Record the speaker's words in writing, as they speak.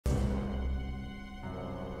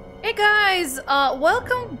Hey guys,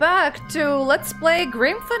 welcome back to Let's Play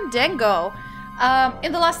Grim Fandango.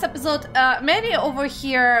 In the last episode, Manny over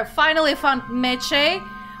here finally found Meche.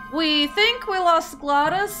 We think we lost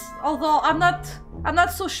GLaDOS, although I'm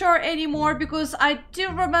not so sure anymore because I do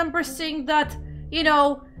remember seeing that, you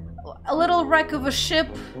know, a little wreck of a ship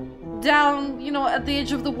down, you know, at the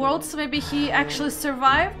edge of the world, so maybe he actually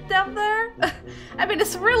survived down there? I mean,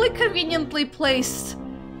 it's really conveniently placed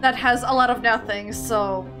that has a lot of nothing,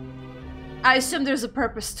 so I assume there's a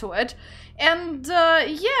purpose to it. And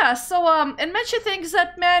yeah, so and Meche thinks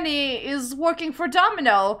that Manny is working for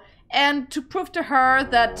Domino, and to prove to her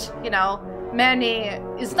that, you know, Manny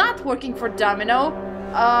is not working for Domino,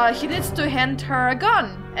 he needs to hand her a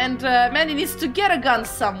gun, and Manny needs to get a gun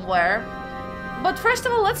somewhere. But first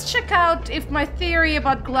of all, let's check out if my theory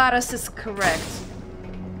about GLaDOS is correct.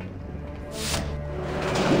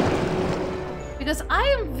 Because I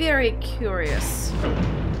am very curious.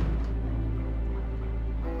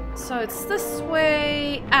 So it's this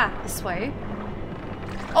way. Ah, this way.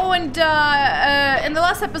 Oh, and in the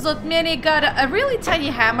last episode, Manny got a really tiny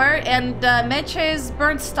hammer and Meche's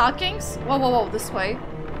burnt stockings. Whoa, whoa, whoa, this way.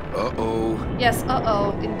 Uh-oh. Yes,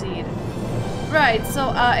 uh-oh, indeed. Right,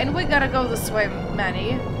 so, and we gotta go this way,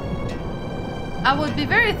 Manny. I would be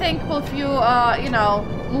very thankful if you, you know,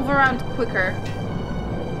 move around quicker.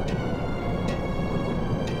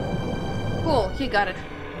 Cool, he got it.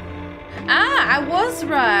 Ah, I was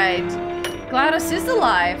right. GLaDOS is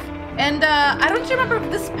alive. And, I don't remember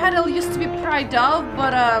if this pedal used to be pried off,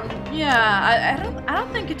 but, yeah, I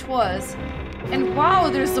don't think it was. And wow,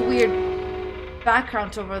 there's a weird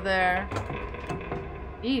background over there.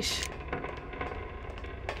 Yeesh.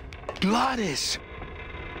 GLaDOS!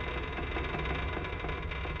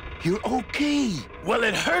 You're okay. Well,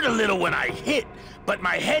 it hurt a little when I hit, but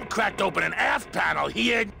my head cracked open an aft panel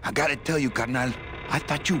here. I gotta tell you, carnal, I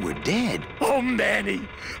thought you were dead. Oh, Manny,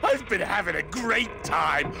 I've been having a great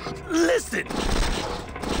time. Listen.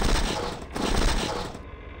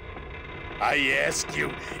 I ask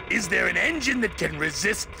you, is there an engine that can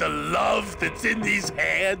resist the love that's in these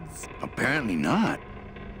hands? Apparently not.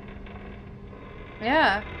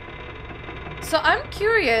 Yeah. So I'm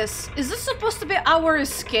curious, is this supposed to be our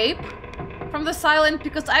escape from this island?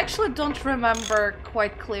 Because I actually don't remember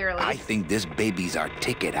quite clearly. I think this baby's our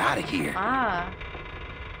ticket out of here. Ah.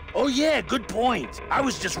 Oh yeah, good point. I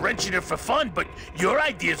was just wrenching her for fun, but your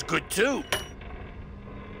idea's good too.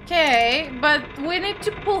 Okay, but we need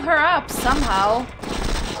to pull her up somehow.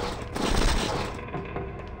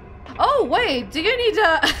 Oh wait, do you need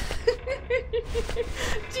a...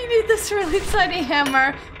 Do you need this really tiny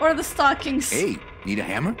hammer or the stockings? Hey, need a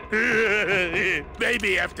hammer?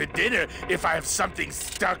 Maybe after dinner if I have something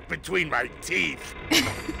stuck between my teeth.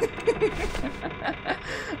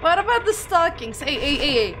 What about the stockings?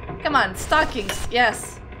 Hey, come on, stockings.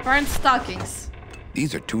 Yes, burnt stockings.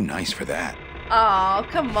 These are too nice for that. Oh,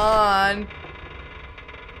 come on.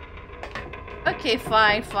 Okay,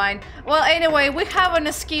 fine. Well, anyway, we have an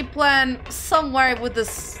escape plan somewhere with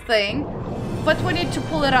this thing, but we need to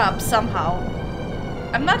pull it up somehow.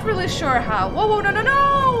 I'm not really sure how. Whoa, no!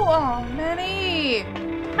 Oh, Manny!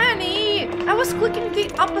 Manny! I was clicking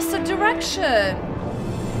the opposite direction.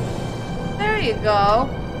 There you go.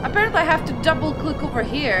 Apparently I have to double click over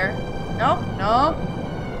here. No.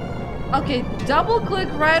 Okay, double click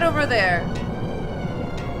right over there.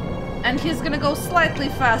 And he's gonna go slightly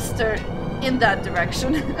faster in that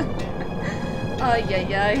direction.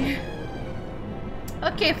 Ay.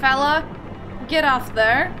 Okay, fella. Get off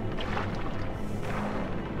there.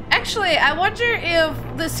 Actually, I wonder if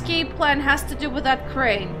the escape plan has to do with that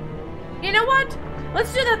crane. You know what?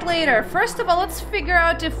 Let's do that later. First of all, let's figure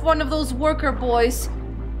out if one of those worker boys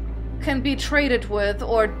can be traded with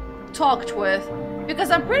or talked with. Because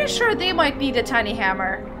I'm pretty sure they might need a tiny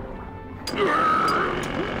hammer.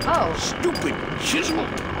 Oh. Stupid chisel.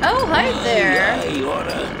 Oh, hi there. I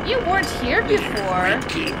oughta. You weren't here before.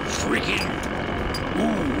 Freaking.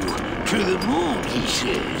 Ooh, to the moon, he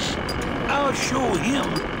says. I'll show him.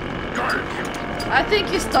 I think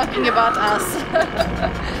he's talking about us.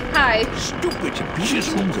 Hi. Stupid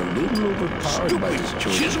chisel. Seems a little overpowered by his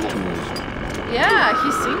choice of tools. Yeah,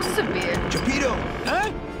 he seems to be. Chapito!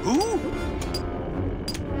 Huh? Who?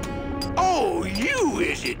 Oh, you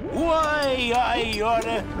is it? Why, I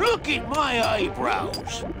oughta. Look at my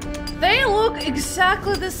eyebrows. They look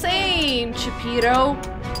exactly the same, Chipito.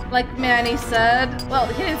 Like Manny said. Well,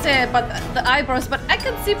 he didn't say it, but the eyebrows. But I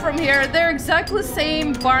can see from here, they're exactly the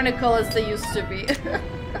same barnacle as they used to be.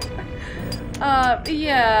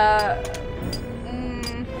 Yeah.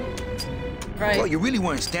 Right. Well, you really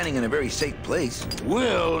weren't standing in a very safe place.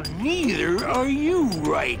 Well, neither are you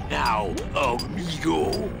right now,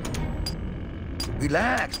 amigo.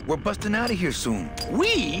 Relax. We're busting out of here soon.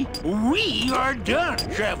 We are done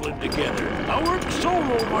traveling together. I work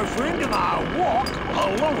solo, my friend, and I walk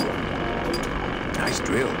alone. Nice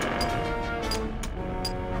drill.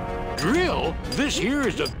 Drill? This here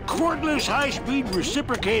is a cordless, high-speed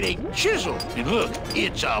reciprocating chisel. And look,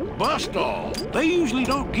 it's a bust-all. They usually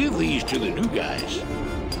don't give these to the new guys.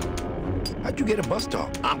 How'd you get a bus stop?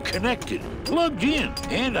 I'm connected, plugged in,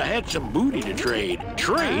 and I had some booty to trade.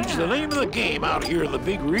 Trade's the name of the game out here in the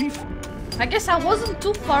Big Reef. I guess I wasn't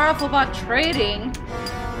too far off about trading.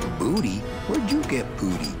 Booty? Where'd you get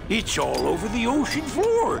booty? It's all over the ocean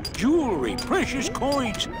floor. Jewelry, precious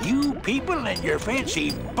coins. You people and your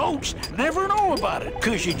fancy boats never know about it,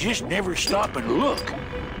 'cause you just never stop and look.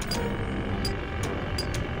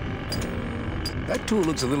 That tool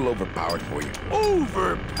looks a little overpowered for you.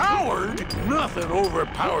 Overpowered? Nothing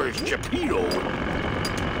overpowers Geppetto.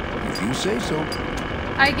 If you say so.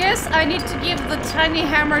 I guess I need to give the tiny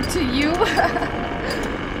hammer to you.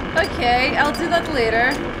 Okay, I'll do that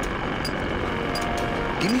later.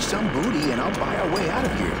 Give me some booty and I'll buy our way out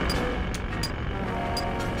of here.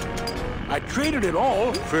 I traded it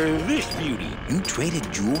all for this beauty. You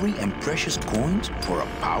traded jewelry and precious coins for a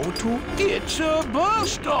power tool? It's a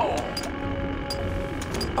bust-all.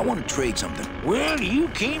 I want to trade something. Well, you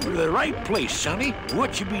came to the right place, Sonny.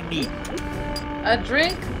 What you be needing? A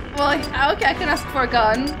drink? Well, okay, I can ask for a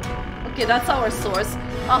gun. Okay, that's our source.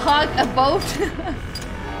 A hug, a boat.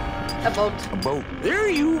 A boat. A boat. There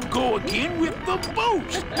you go again with the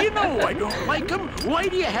boats. You know I don't like them. Why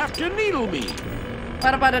do you have to needle me?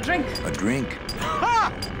 What about a drink? A drink.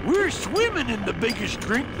 Ha! We're swimming in the biggest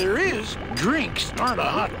drink there is. Drinks aren't a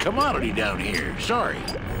hot commodity down here. Sorry.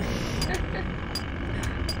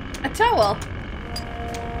 A towel.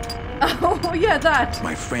 Oh, yeah, that.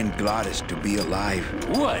 My friend Glottis to be alive.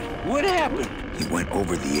 What? What happened? He went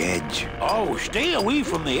over the edge. Oh, stay away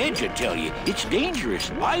from the edge, I tell you. It's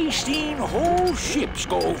dangerous. I've seen whole ships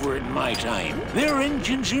go over it in my time. Their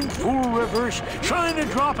engines in full reverse, trying to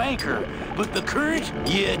drop anchor. But the current,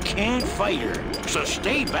 you can't fight her. So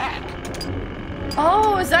stay back.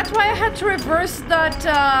 Oh, is that why I had to reverse that,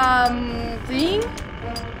 thing?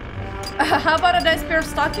 How about a nice pair of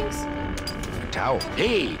stockings? A towel.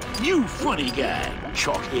 Hey, you funny guy,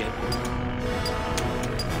 chalkhead.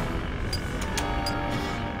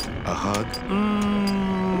 A hug.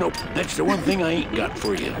 Nope. That's the one thing I ain't got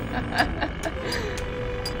for you.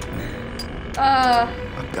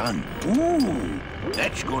 A gun. Ooh,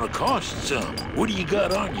 that's gonna cost some. What do you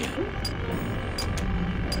got on you?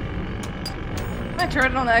 My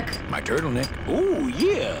turtleneck. My turtleneck. Oh,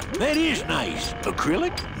 yeah, that is nice.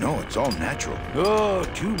 Acrylic? No, it's all natural. Oh,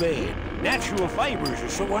 too bad. Natural fibers are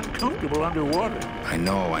so uncomfortable underwater. I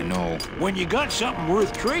know, I know. When you got something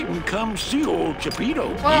worth trading, come see old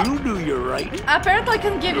Geppetto. Well- He'll do you right. Apparently I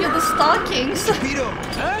can give you the stockings. Peter!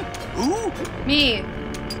 Huh? Who? Me.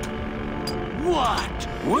 What?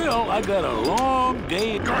 Well, I got a long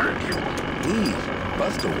day. Please,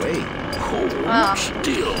 bust away. Hold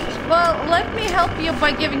still. Well, let me help you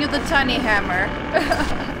by giving you the tiny hammer.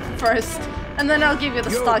 First. And then I'll give you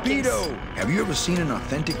the Yo, stockings. Peter! Have you ever seen an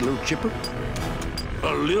authentic little chipper?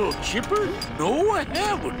 A little chipper? No, I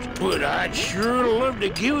haven't. But I'd sure love to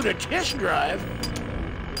give it a test drive.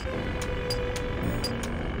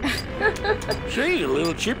 Say,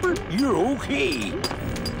 little chipper, you're okay.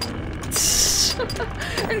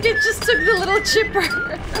 And you just took the little chipper.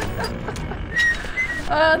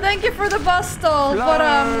 Thank you for the bustle,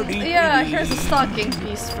 but yeah, here's a stocking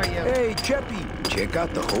piece for you. Hey, Cheppy, check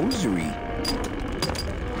out the hosiery.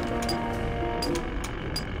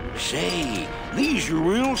 Say, these are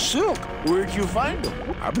real silk. Where'd you find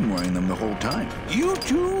them? I've been wearing them the whole time. You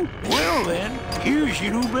too? Well then, here's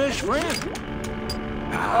your new best friend.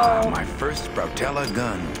 Ah, my first Sproutella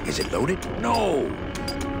gun. Is it loaded? No.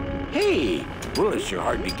 Hey, bullets are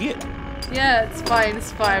hard to get. Yeah, it's fine,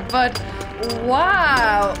 but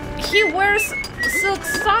wow, he wears silk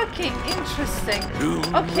stocking. Interesting.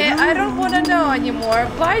 Okay, I don't want to know anymore.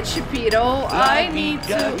 Bye, Geppetto. I need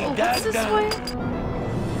to. Oh, what's this way?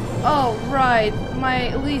 Oh, right,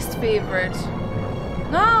 my least favorite.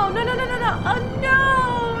 No, no, no, no, no, no. Oh,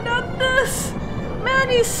 no, not this.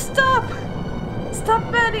 Manny, stop. Stop,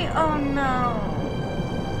 Manny. Oh, no.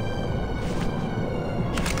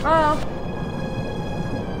 Oh.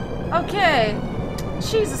 Okay.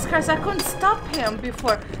 Jesus Christ, I couldn't stop him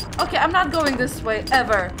before. Okay, I'm not going this way,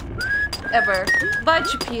 ever. Ever. Bye,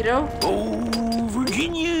 Geppetto. Oh,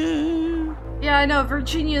 Virginia. Yeah, I know,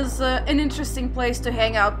 Virginia's an interesting place to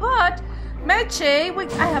hang out, but Meche,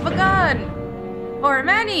 I have a gun. Or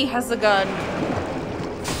Manny has a gun.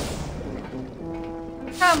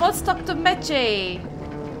 Come, let's talk to Meche.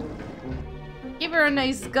 Give her a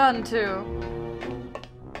nice gun too.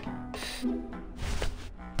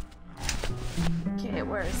 Okay,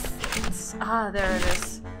 where is it? Ah, there it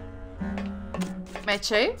is.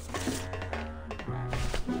 Meche?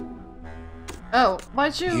 Oh,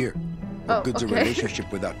 why'd you... Here. What good's a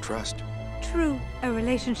relationship without trust? True, a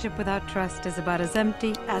relationship without trust is about as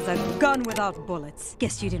empty as a gun without bullets.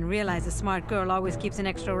 Guess you didn't realize a smart girl always keeps an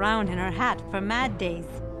extra round in her hat for mad days.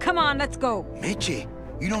 Come on, let's go. Meche,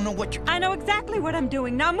 you don't know what you... I know exactly what I'm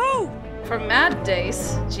doing. Now move! For mad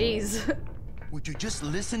days? Jeez. Would you just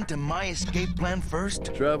listen to my escape plan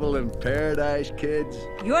first? Trouble in paradise, kids?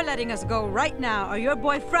 You're letting us go right now, or your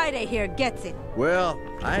boy Friday here gets it. Well,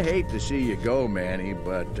 I hate to see you go, Manny,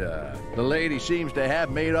 but the lady seems to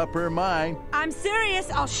have made up her mind. I'm serious.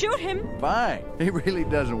 I'll shoot him. Fine. It really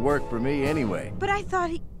doesn't work for me anyway. But I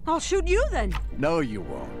thought I'll shoot you then. No, you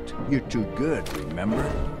won't. You're too good, remember?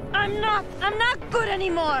 I'm not good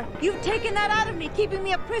anymore. You've taken that out of me, keeping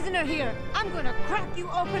me a prisoner here. I'm gonna crack you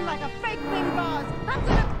open like a fake Ming vase. I'm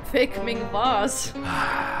gonna... Fake Ming vase.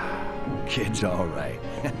 Kid's all right.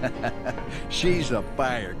 She's a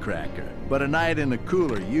firecracker, but a night in the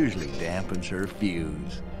cooler usually dampens her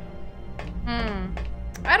fuse.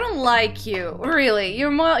 I don't like you. Really.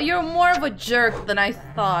 You're more of a jerk than I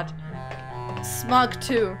thought. Smug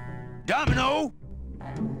too. Domino!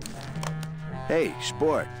 Hey,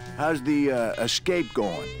 sport, how's the escape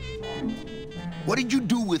going? What did you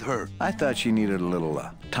do with her? I thought she needed a little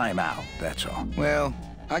time out, that's all. Well,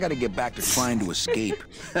 I gotta get back to trying to escape.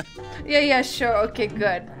 Yeah, sure. Okay,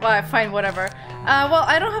 good. Well, fine, whatever. Well,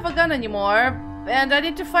 I don't have a gun anymore, and I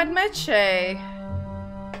need to find Meche.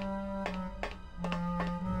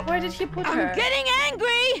 Where did he put her? I'm getting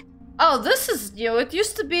angry! Oh, this is new. It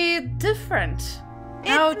used to be different.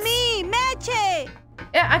 Now It's me, Meche!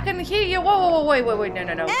 Yeah, I can hear you. Whoa, wait. No.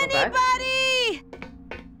 Go back. Anybody!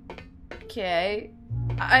 Okay.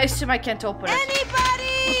 I assume I can't open it.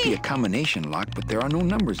 Anybody! Must be a combination lock, but there are no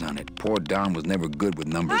numbers on it. Poor Don was never good with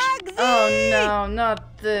numbers. Hugsy! Oh no,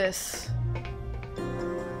 not this.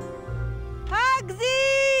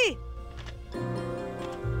 Hugsy!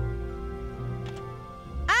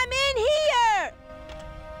 I'm in here!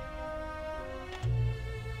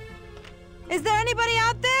 Is there anybody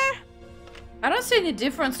out there? I don't see any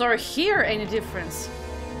difference or hear any difference.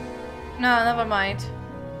 No, never mind.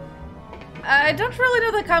 I don't really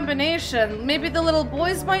know the combination. Maybe the little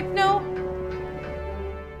boys might know?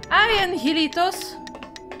 Hi, Angelitos.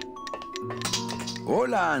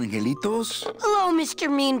 Hola, Angelitos. Hello, Mr.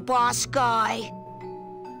 Mean Boss Guy.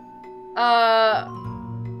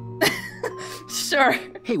 Sure.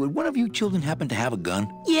 Hey, would one of you children happen to have a gun?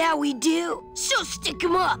 Yeah, we do. So stick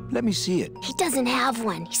him up. Let me see it. He doesn't have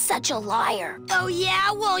one. He's such a liar. Oh,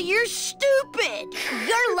 yeah? Well, you're stupid.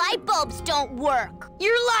 Your light bulbs don't work.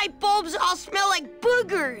 Your light bulbs all smell like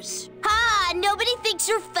boogers. Ha! Nobody thinks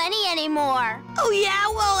you're funny anymore. Oh, yeah?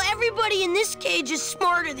 Well, everybody in this cage is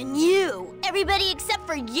smarter than you. Everybody except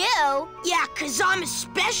for you? Yeah, 'cause I'm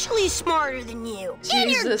especially smarter than you. In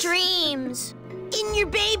your Jesus. dreams. In your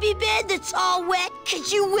baby bed that's all wet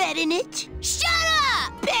 'cause you wet in it. Shut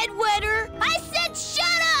up, bedwetter! I said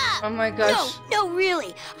shut up! Oh my gosh. No,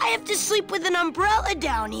 really. I have to sleep with an umbrella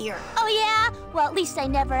down here. Oh, yeah? Well, at least I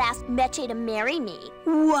never asked Meche to marry me.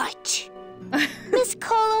 What? Miss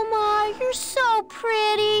Colomar, you're so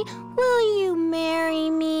pretty. Will you marry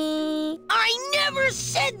me? I never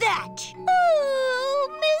said that! Oh,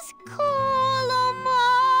 Miss Colomar!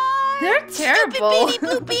 They're terrible. Stupid beanie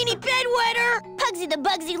blue beanie bedwetter! Pugsy the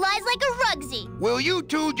Bugsy lies like a rugsy. Will you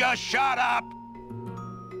two just shut up?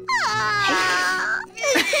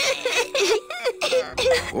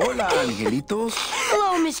 Hola, Angelitos.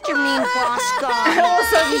 Hello, Mr. Mean Boss Guy. All of a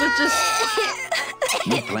sudden, it just...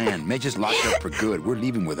 New plan. Meche's locked up for good. We're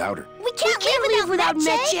leaving without her. We can't live without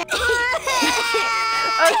Meche.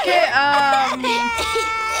 Okay,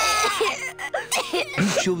 You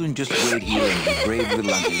children just wait here and be brave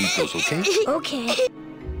little Angelitos, okay? Okay.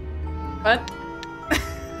 What?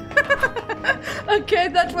 Okay,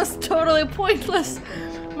 that was totally pointless.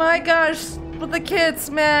 My gosh, with the kids,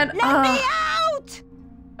 man. Let me out!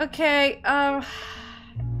 Okay,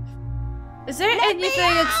 is there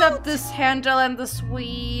anything except this handle and this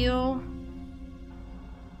wheel?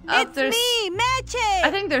 It's me, Meche! I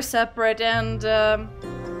think they're separate and, Let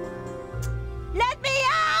me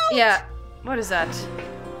out! yeah. What is that?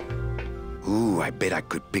 Ooh, I bet I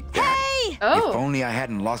could pick that. Hey! If Oh, only I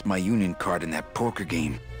hadn't lost my union card in that poker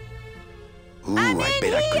game. Ooh, I'm I in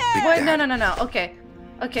bet I could pick wait, that. no. Okay.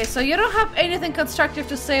 Okay, so you don't have anything constructive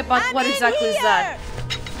to say about what exactly is that.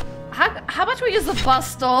 How about we use a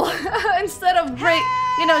bustle instead of break,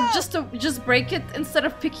 you know, just break it instead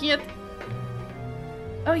of picking it?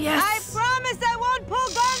 Oh yes. I promise I won't pull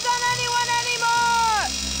guns on anyone anymore!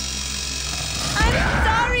 I'm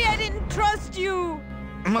sorry I didn't trust you!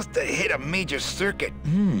 Must have hit a major circuit.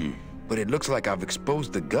 But it looks like I've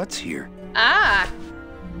exposed the guts here. Ah.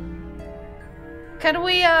 Can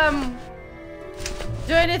we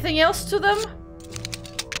do anything else to them?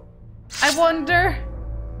 I wonder.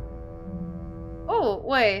 Oh,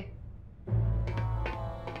 wait.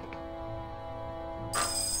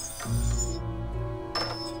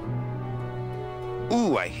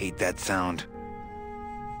 Ooh, I hate that sound.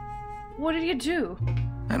 What did you do?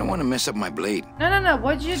 I don't want to mess up my blade. No.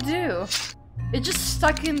 What'd you do? It just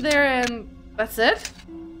stuck in there and that's it?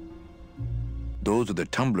 Those are the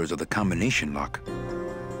tumblers of the combination lock.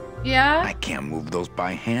 Yeah? I can't move those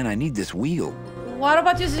by hand. I need this wheel. What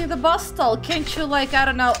about using the bustle? Can't you, like, I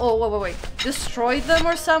don't know, oh, wait, destroy them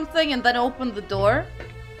or something and then open the door?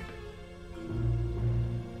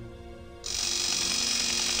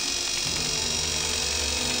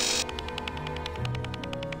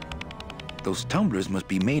 Those tumblers must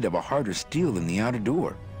be made of a harder steel than the outer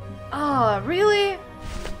door. Oh, really?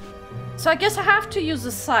 So I guess I have to use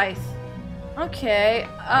a scythe. Okay,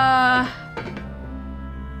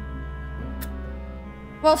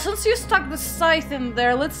 well, since you stuck the scythe in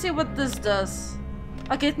there, let's see what this does.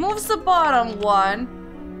 Okay, it moves the bottom one.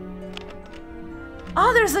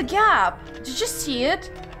 Oh, there's a gap. Did you see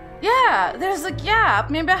it? Yeah, there's a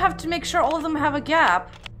gap. Maybe I have to make sure all of them have a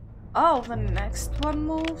gap. Oh, the next one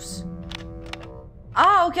moves.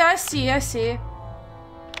 Oh, okay, I see.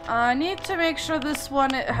 I need to make sure this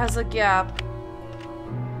one has a gap.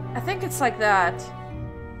 I think it's like that.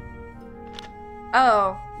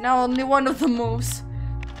 Oh, now only one of them moves.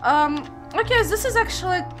 Okay, so this is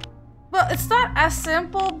actually... Well, it's not as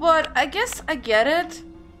simple, but I guess I get it.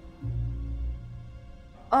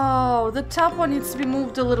 Oh, the top one needs to be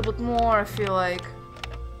moved a little bit more, I feel like.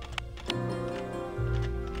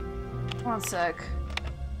 One sec.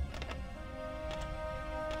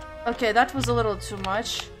 Okay, that was a little too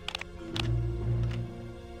much.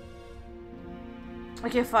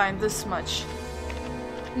 Okay, fine, this much.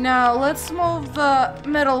 Now, let's move the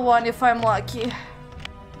middle one if I'm lucky.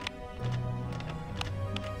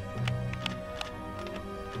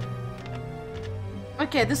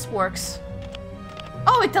 Okay, this works.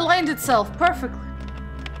 Oh, it aligned itself perfectly.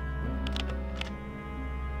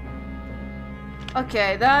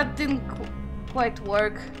 Okay, that didn't quite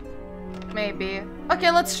work. Maybe. Okay,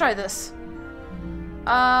 let's try this.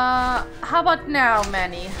 How about now,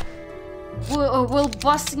 Manny? Will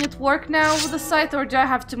busting it work now with the scythe, or do I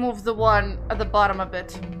have to move the one at the bottom a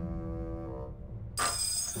bit?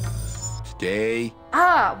 Stay.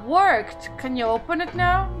 Ah, worked. Can you open it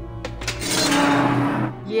now?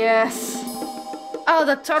 Yes. Oh,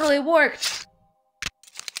 that totally worked.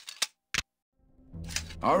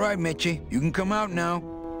 All right, Meche, you can come out now.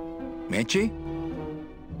 Meche?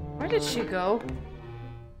 Where did she go?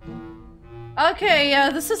 Okay, yeah,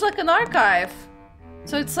 this is like an archive.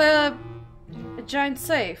 So it's a giant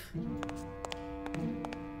safe.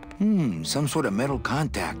 Some sort of metal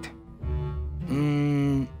contact.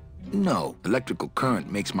 No. Electrical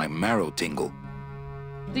current makes my marrow tingle.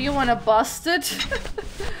 Do you want to bust it?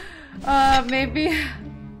 Maybe.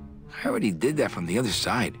 I already did that from the other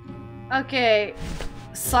side. Okay,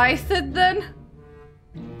 scythe it then.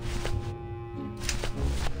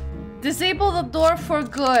 Disable the door for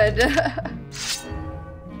good.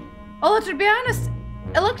 Although, to be honest,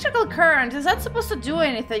 electrical current, is that supposed to do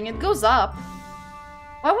anything? It goes up.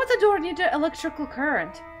 Why would the door need an electrical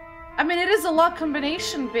current? I mean, it is a lock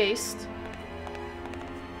combination based.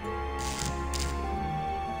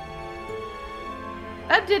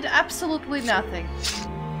 That did absolutely nothing.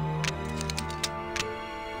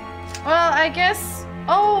 Well, I guess...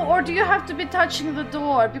 Oh, or do you have to be touching the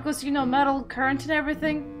door? Because, you know, metal current and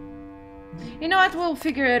everything. You know what? We'll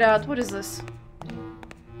figure it out. What is this?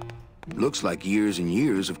 Looks like years and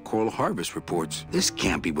years of coral harvest reports. This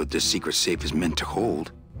can't be what this secret safe is meant to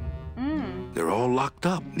hold. They're all locked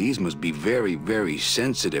up. These must be very, very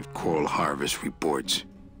sensitive coral harvest reports.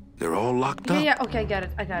 They're all locked up. Yeah, okay, I got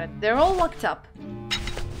it. They're all locked up.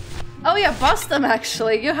 Oh yeah, bust them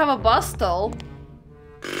actually. You have a bustle.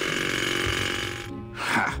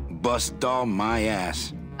 Ha! Bust all my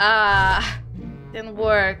ass. Ah, didn't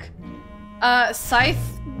work.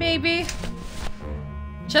 Scythe, maybe?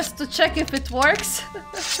 Just to check if it works.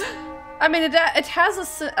 I mean, it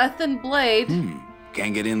has a thin blade.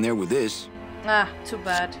 Can't get in there with this. Ah, too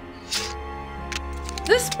bad.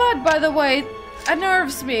 This spot, by the way,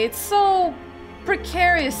 unnerves me. It's so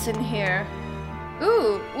precarious in here.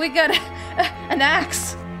 Ooh, we got an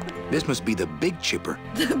axe. This must be the big chipper.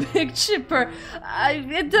 The big chipper.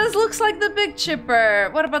 It does look like the big chipper.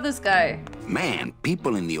 What about this guy? Man,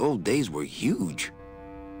 people in the old days were huge.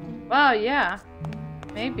 Wow, yeah.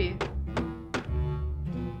 Maybe.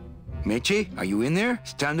 Meche, are you in there?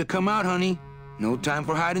 It's time to come out, honey. No time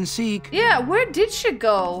for hide and seek. Yeah, where did she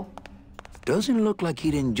go? Doesn't look like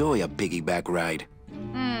he'd enjoy a piggyback ride.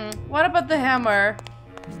 What about the hammer?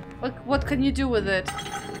 What can you do with it?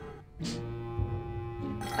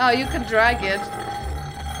 Oh, you can drag it.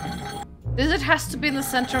 Does it has to be in the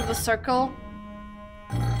center of the circle?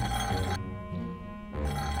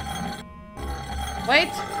 Wait.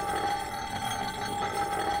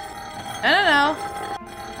 No.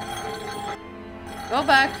 Go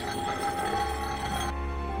back.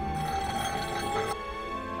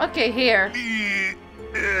 Okay, here.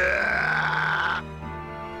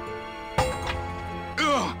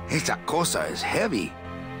 Esa cosa is heavy.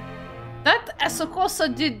 That Esokosa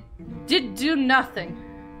did do nothing.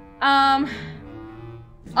 Oh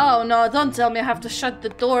no, don't tell me I have to shut the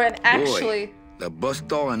door and actually... Boy, the bus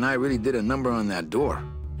doll and I really did a number on that door.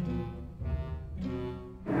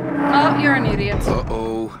 Oh, you're an idiot.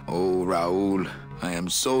 Uh-oh. Oh, Raul. I am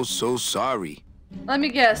so sorry. Let me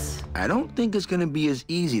guess. I don't think it's gonna be as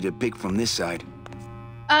easy to pick from this side.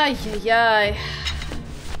 Ay.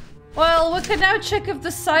 Well, we can now check if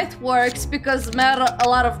the scythe works because a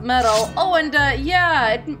lot of metal. Oh, and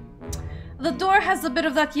yeah, the door has a bit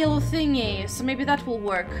of that yellow thingy, so maybe that will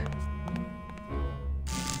work.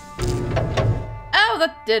 Oh,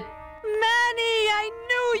 that did. Manny, I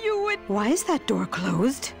knew you would. Why is that door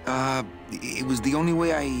closed? It was the only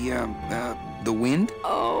way the wind?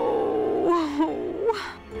 Oh.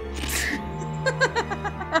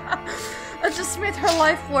 That just made her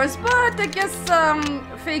life worse, but I guess,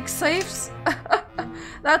 fake safes.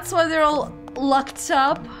 That's why they're all locked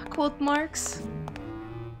up, quote marks.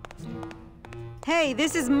 Hey,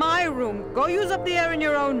 this is my room. Go use up the air in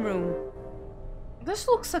your own room. This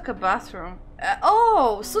looks like a bathroom.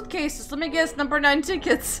 Oh, suitcases. Let me guess, number 9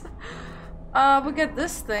 tickets. We get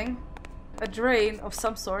this thing. A drain of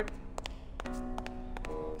some sort.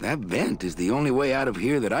 That vent is the only way out of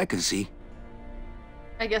here that I can see.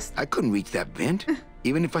 I guess. I couldn't reach that vent,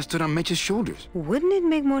 even if I stood on Mitch's shoulders. Wouldn't it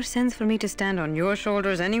make more sense for me to stand on your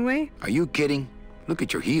shoulders anyway? Are you kidding? Look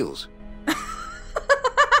at your heels.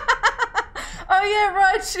 Oh yeah,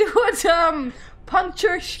 right. She would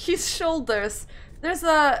puncture his shoulders. There's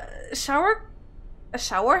a shower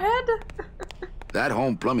head? That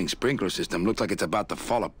home plumbing sprinkler system looks like it's about to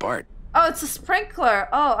fall apart. Oh, it's a sprinkler.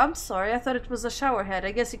 Oh, I'm sorry. I thought it was a shower head.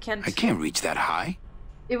 I guess you can't. I can't reach that high.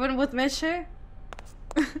 Even with Meche?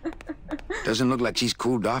 Doesn't look like she's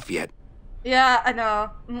cooled off yet. Yeah, I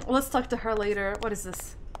know. Let's talk to her later. What is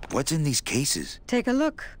this? What's in these cases? Take a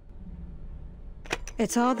look.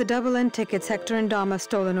 It's all the double-end tickets Hector and Dom have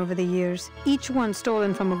stolen over the years. Each one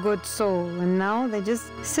stolen from a good soul, and now they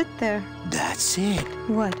just sit there. That's it.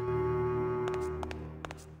 What?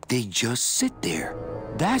 They just sit there.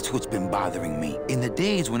 That's what's been bothering me. In the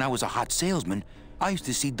days when I was a hot salesman, I used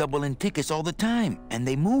to see double-end tickets all the time, and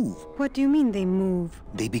they move. What do you mean they move?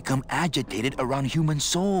 They become agitated around human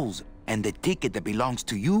souls, and the ticket that belongs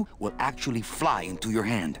to you will actually fly into your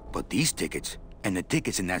hand. But these tickets, and the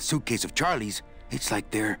tickets in that suitcase of Charlie's, it's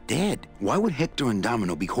like they're dead. Why would Hector and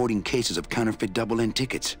Domino be hoarding cases of counterfeit double-end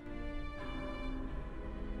tickets?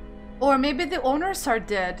 Or maybe the owners are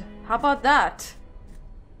dead. How about that?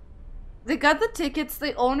 They got the tickets,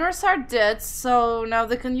 the owners are dead, so now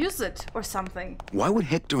they can use it, or something. Why would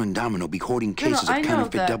Hector and Domino be hoarding cases of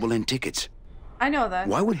counterfeit double-end tickets? I know that.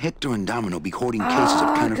 Why would Hector and Domino be hoarding cases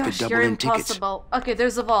of counterfeit double-end tickets? Okay,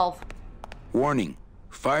 there's a valve. Warning.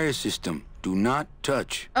 Fire system. Do not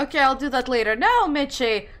touch. Okay, I'll do that later. Now,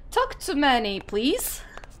 Meche, talk to Manny, please.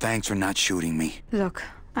 Thanks for not shooting me. Look,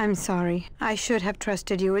 I'm sorry. I should have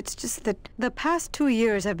trusted you. It's just that the past 2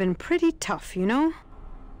 years have been pretty tough, you know?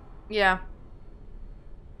 Yeah.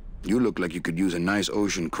 You look like you could use a nice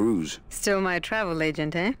ocean cruise. Still my travel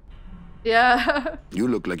agent, eh? Yeah. You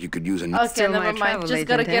look like you could use a... Okay, never mind. Just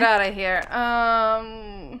gotta get out of here.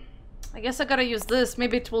 I guess I gotta use this.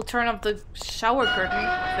 Maybe it will turn off the shower curtain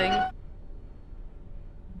thing.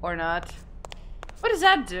 Or not. What does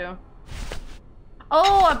that do?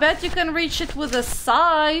 Oh, I bet you can reach it with a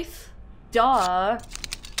scythe. Duh.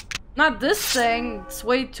 Not this thing. It's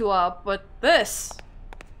way too up, but this.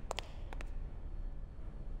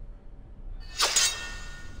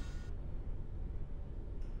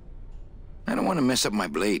 I don't want to mess up my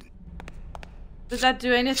blade. Does that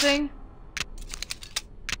do anything?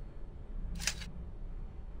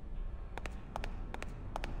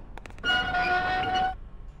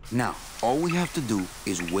 Now, all we have to do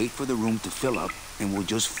is wait for the room to fill up, and we'll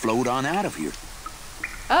just float on out of here.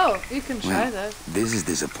 Oh, you can try Well, that. this is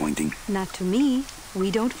disappointing. Not to me.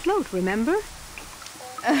 We don't float, remember?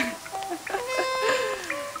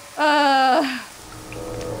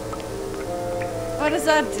 What does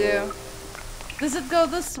that do? Does it go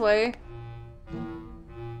this way?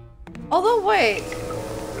 Although, wait.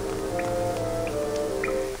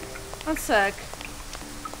 One sec.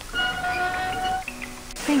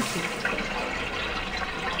 Thank you.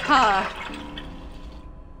 Ha!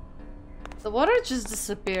 The water just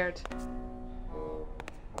disappeared.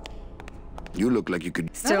 You look like you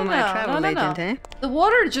could... Still my travel agent, eh? The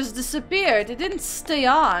water just disappeared. It didn't stay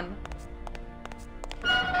on.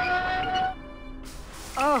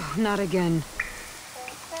 Oh, not again.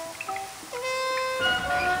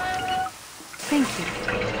 Thank you.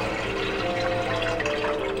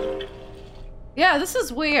 Yeah, this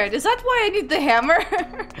is weird. Is that why I need the hammer?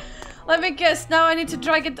 Let me guess. Now I need to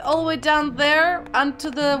drag it all the way down there onto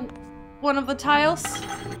the one of the tiles.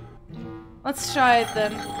 Let's try it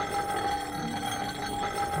then.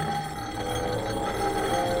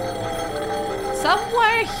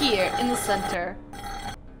 Somewhere here in the center.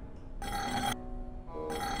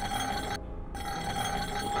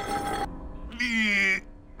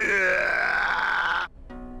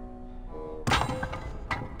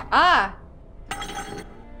 Ah!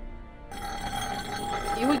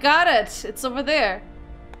 We got it. It's over there.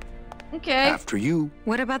 Okay. After you.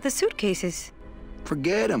 What about the suitcases?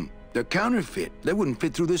 Forget them. They're counterfeit. They wouldn't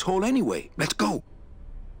fit through this hole anyway. Let's go.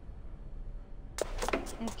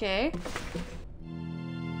 Okay.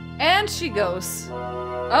 And she goes.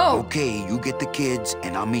 Oh. Okay, you get the kids,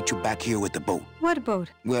 and I'll meet you back here with the boat. What boat?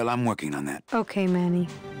 Well, I'm working on that. Okay, Manny.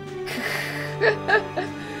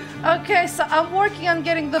 Okay, so I'm working on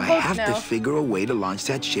getting the boat now. I have to figure a way to launch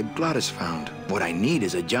that ship Gladys found. What I need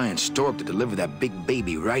is a giant stork to deliver that big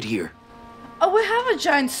baby right here. Oh, we have a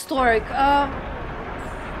giant stork.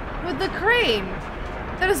 With the crane.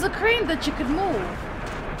 There's a crane that you could move.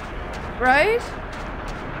 Right?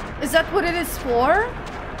 Is that what it is for?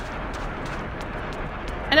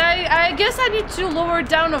 And I guess I need to lower it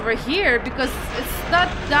down over here because it's not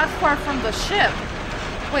that far from the ship.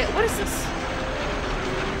 Wait, what is this?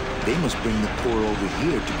 They must bring the poor over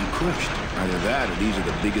here to be crushed. Either that or these are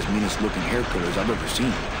the biggest, meanest looking hair curlers I've ever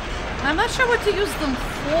seen. I'm not sure what to use them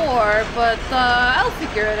for, but I'll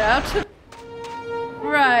figure it out.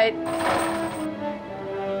 Right.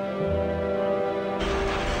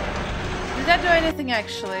 Did that do anything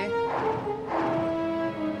actually?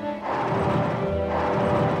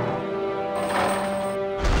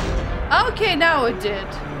 Okay, now it did.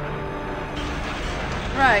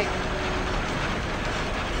 Right.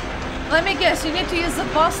 Let me guess, you need to use a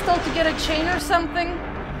bustle to get a chain or something?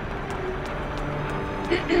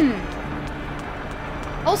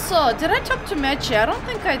 Also, did I talk to Meche? I don't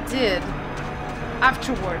think I did.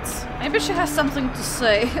 Afterwards. Maybe she has something to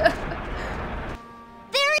say.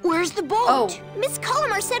 Where's the boat? Oh. Miss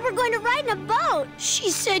Calamera said we're going to ride in a boat. She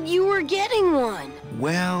said you were getting one.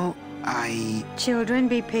 Well, Children,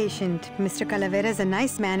 be patient. Mr. Calavera's a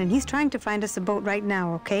nice man, and he's trying to find us a boat right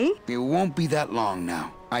now, okay? It won't be that long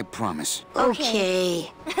now. I promise.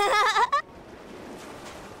 Okay.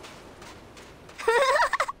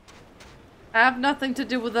 I have nothing to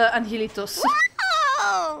do with the angelitos.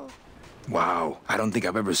 Whoa! Wow, I don't think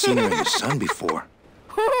I've ever seen her in the sun before.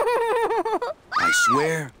 I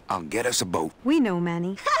swear, I'll get us a boat. We know,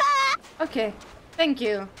 Manny. Okay, thank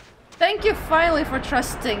you. Thank you finally for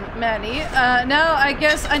trusting Manny. Now I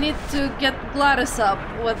guess I need to get Gladys up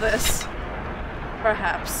with this.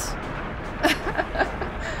 Perhaps.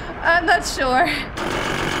 I'm not sure.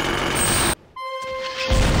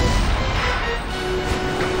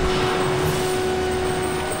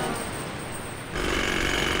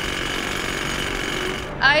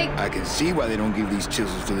 I can see why they don't give these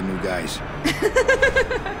chisels to the new guys.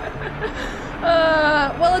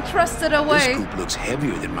 Well, it rusted away. This scoop looks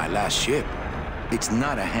heavier than my last ship. It's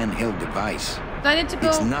not a handheld device. Do I need to go?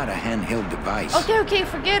 It's not a handheld device. Okay,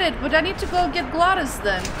 forget it. But I need to go get Gladys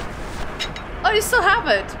then. Oh, you still have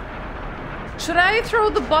it. Should I throw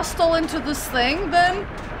the bustle into this thing then?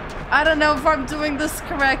 I don't know if I'm doing this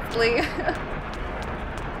correctly.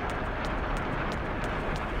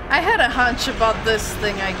 I had a hunch about this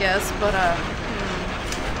thing, I guess, but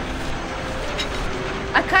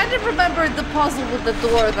I kind of remembered the puzzle with the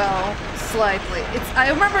door though, slightly. I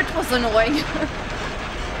remember it was annoying.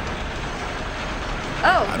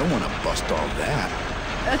 Oh. I don't want to bust all that.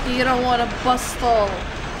 Okay, you don't want to bust all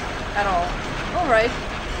at all. Alright.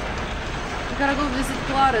 We gotta go visit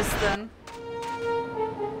Gladys then.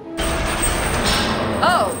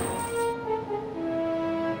 Oh!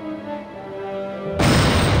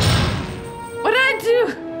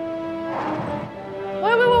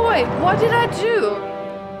 What did I do?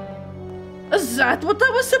 Is that what I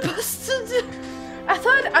was supposed to do? I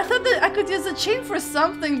thought that I could use a chain for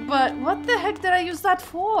something, but what the heck did I use that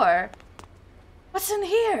for? What's in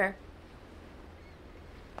here?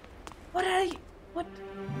 What?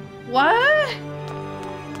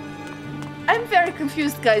 I'm very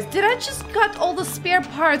confused, guys. Did I just cut all the spare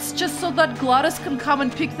parts just so that Glottis can come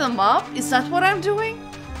and pick them up? Is that what I'm doing?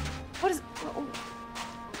 What is...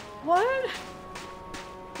 What?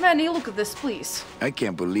 Manny, look at this, please. I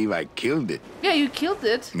can't believe I killed it. Yeah, you killed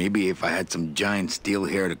it. Maybe if I had some giant steel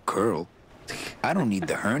hair to curl. I don't need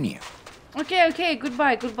the hernia. Okay,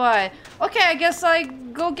 goodbye. Okay, I guess I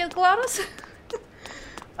go get Glottis?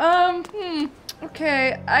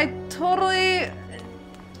 Okay, I totally...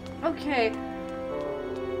 Okay.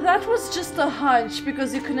 That was just a hunch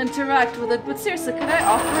because you can interact with it, but seriously, can I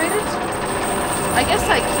operate it? I guess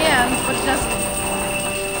I can, but it doesn't...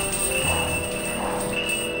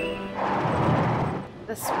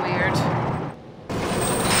 That's weird.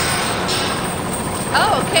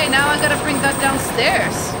 Oh, okay, now I gotta bring that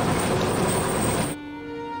downstairs.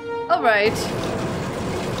 Alright.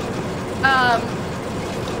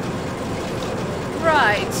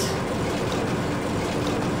 Right.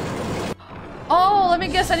 Oh, let me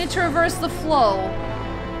guess, I need to reverse the flow.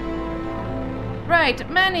 Right,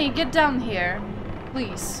 Manny, get down here.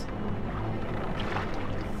 Please.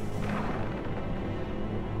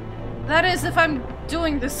 That is, if I'm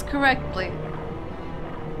doing this correctly.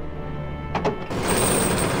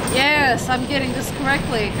 Yes, I'm getting this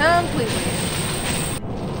correctly. Completely.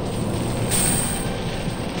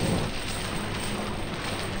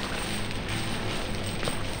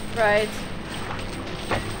 Right.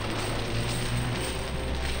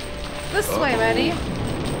 This way, Manny.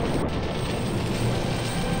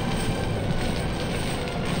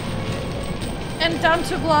 And down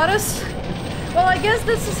to Glottis. Well, I guess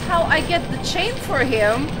this is how I get the chain for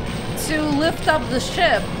him to lift up the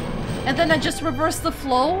ship. And then I just reverse the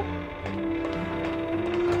flow.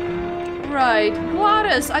 Right.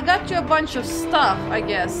 Glottis, I got you a bunch of stuff, I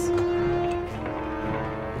guess.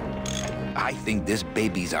 I think this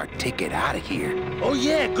baby's our ticket out of here. Oh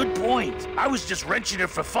yeah, good point. I was just wrenching it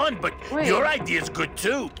for fun, but Wait. your idea's good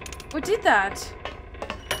too. What did that?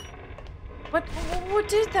 What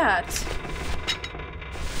did that?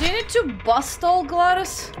 Do you need to bust all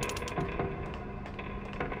Glottis?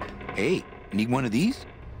 Hey, need one of these?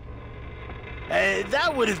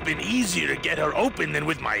 That would have been easier to get her open than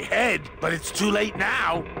with my head, but it's too late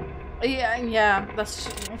now. Yeah, that's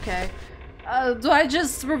okay. Do I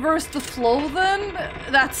just reverse the flow then?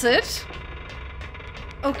 That's it?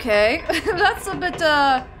 Okay, that's a bit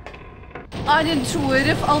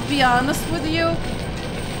unintuitive, I'll be honest with you.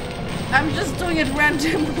 I'm just doing it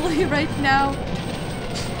randomly right now.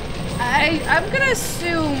 I'm gonna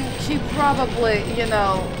assume he probably, you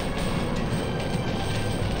know...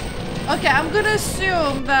 Okay, I'm gonna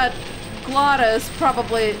assume that Glottis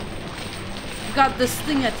probably got this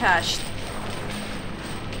thing attached.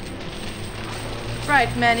 Right,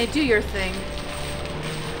 Manny, do your thing.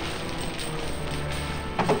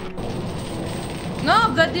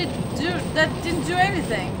 No, that didn't do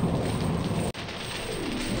anything.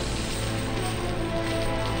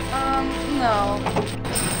 No.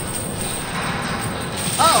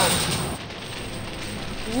 Oh.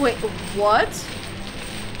 Wait, what?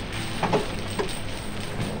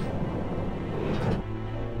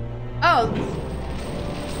 Oh.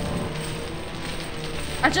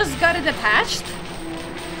 I just got it attached?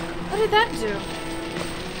 What did that do?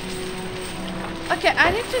 Okay,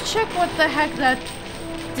 I need to check what the heck that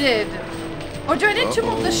did. Or do I need to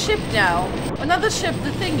move the ship now? Another ship,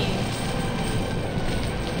 the thingy.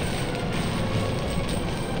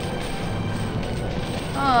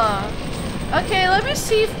 Okay, let me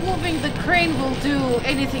see if moving the crane will do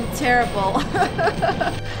anything terrible.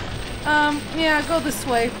 Yeah, go this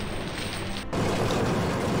way.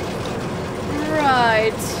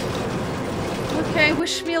 Right. Okay,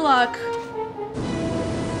 wish me luck.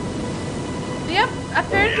 Yep,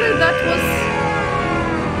 apparently that was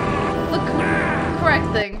the correct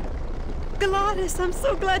thing. Glottis, I'm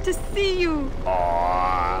so glad to see you.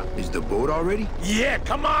 Aww. Is the boat already? Yeah,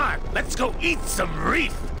 come on. Let's go eat some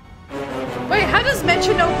reef. Wait, how does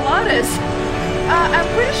MECHE know Glottis? I'm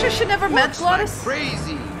pretty sure she never met Glottis. Like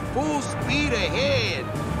crazy. Full speed ahead.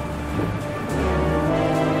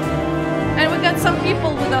 And we got some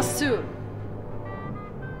people with us too.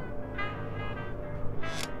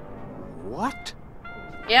 What?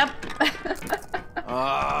 Yep.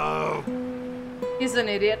 Oh. He's an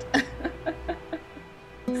idiot.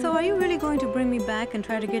 So are you really going to bring me back and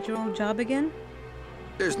try to get your old job again?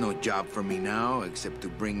 There's no job for me now except to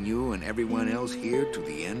bring you and everyone else here to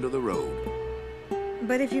the end of the road.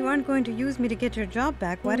 But if you aren't going to use me to get your job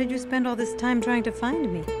back, why did you spend all this time trying to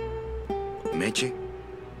find me? Meche,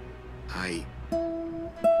 I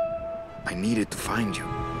needed to find you.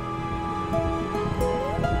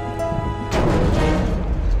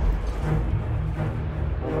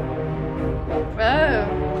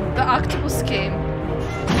 Oh, the octopus came.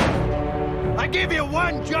 I give you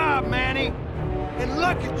one job, Manny. And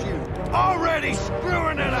look at you, already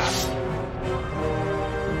screwing it up.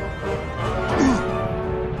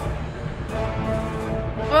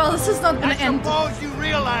 Well, this is not gonna end. I suppose you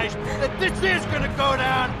realize that this is gonna go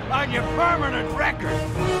down on your permanent record.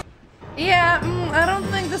 Yeah, I don't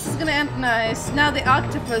think this is gonna end nice. Now the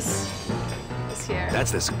octopus is here.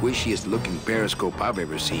 That's the squishiest looking periscope I've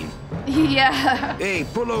ever seen. Yeah. Hey,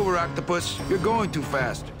 pull over, octopus. You're going too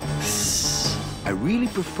fast. I really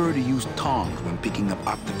prefer to use tongs when picking up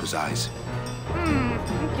octopus eyes.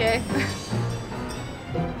 Okay.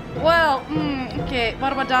 Well, okay.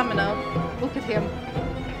 What about Domino? Look at him.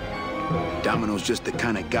 Domino's just the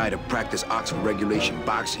kind of guy to practice Oxford regulation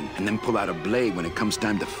boxing and then pull out a blade when it comes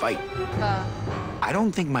time to fight. I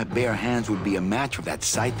don't think my bare hands would be a match for that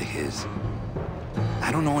sight of his.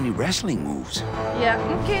 I don't know any wrestling moves. Yeah,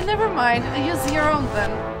 okay, never mind. Use your own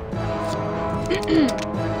then.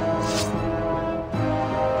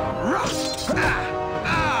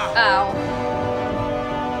 Ow.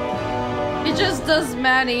 He just does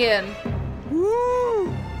Manny in.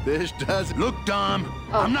 Woo! This does... Look, Dom,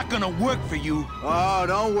 I'm not gonna work for you. Oh,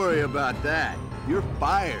 don't worry about that. You're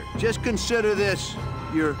fired. Just consider this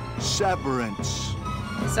your severance.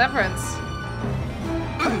 Severance.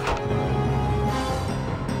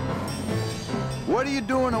 What are you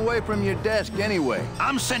doing away from your desk anyway?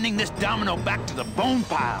 I'm sending this domino back to the bone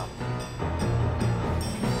pile.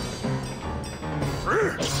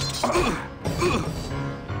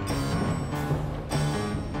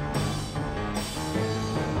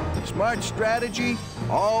 Smart strategy,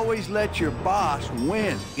 always let your boss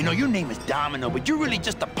win. You know, your name is Domino, but you're really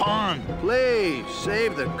just a pawn. Please,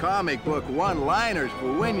 save the comic book one-liners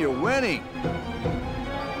for when you're winning.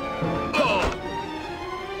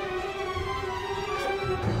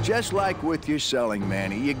 Just like with your selling,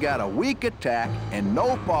 Manny, you got a weak attack and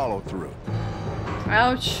no follow-through.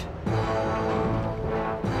 Ouch.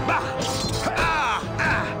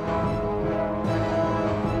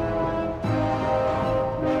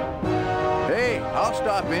 Hey, I'll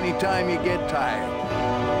stop anytime you get tired.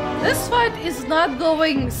 This fight is not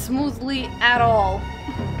going smoothly at all.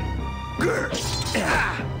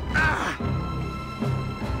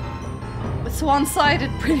 It's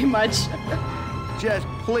one-sided pretty much. Just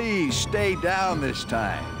please stay down this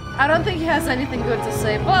time. I don't think he has anything good to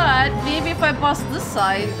say, but maybe if I bust this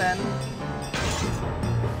side, then...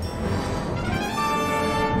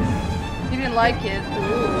 He didn't like it.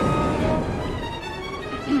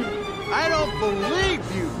 I don't believe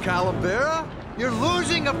you, Calavera. You're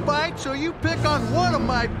losing a fight, so you pick on one of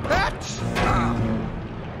my pets?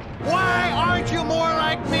 Why aren't you more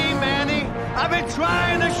like me, Manny? I've been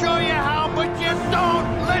trying to show you how, but you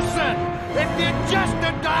don't listen. If you just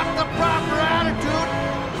adopt the proper attitude,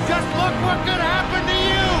 just look what could happen to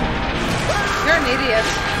you. You're an idiot.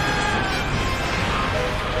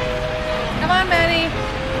 Come on, Manny.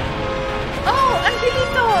 Oh,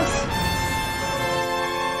 Angelitos!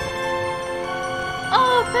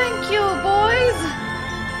 Oh, thank you, boys!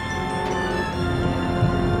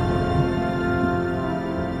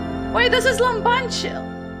 Wait, this is La Mancha.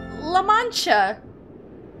 La Mancha.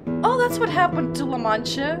 Oh, that's what happened to La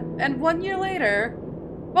Mancha. And 1 year later...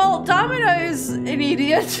 Well, Domino is an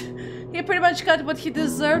idiot. He pretty much got what he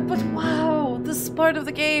deserved, but wow, this part of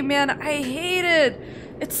the game, man, I hate it.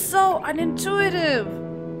 It's so unintuitive.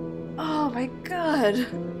 Oh my god.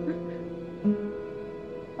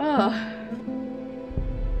 Oh.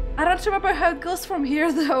 I don't remember how it goes from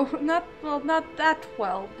here though. Not that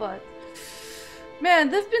well, but man,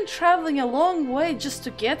 they've been traveling a long way just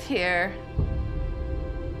to get here.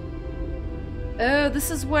 Oh, this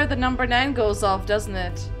is where the number 9 goes off, doesn't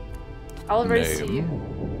it? I already see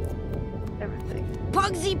everything.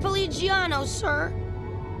 Pugsy Poligiano, sir.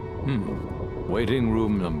 Waiting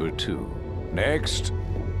room number 2. Next.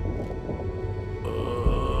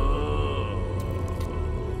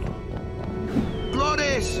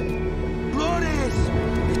 Flores! Flores!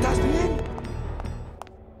 ¿Estás bien?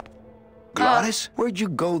 Gladys, where'd you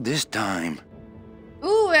go this time?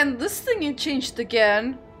 Ooh, and this thing changed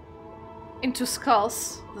again. Into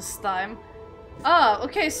skulls this time. Ah,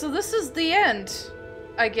 okay, so this is the end,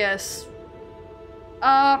 I guess.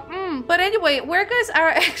 But anyway, we guys are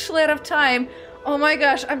actually out of time. Oh my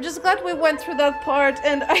gosh, I'm just glad we went through that part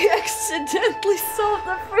and I accidentally solved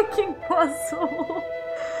the freaking puzzle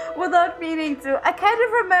without meaning to. I kind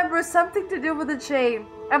of remember something to do with the chain.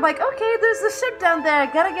 I'm like, okay, there's a ship down there,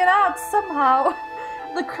 gotta get out somehow.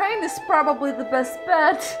 The crane is probably the best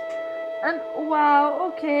bet. And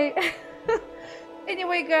wow, okay.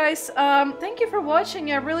 Anyway guys, thank you for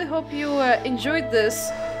watching. I really hope you enjoyed this.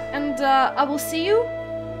 And I will see you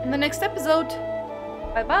in the next episode.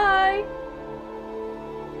 Bye bye!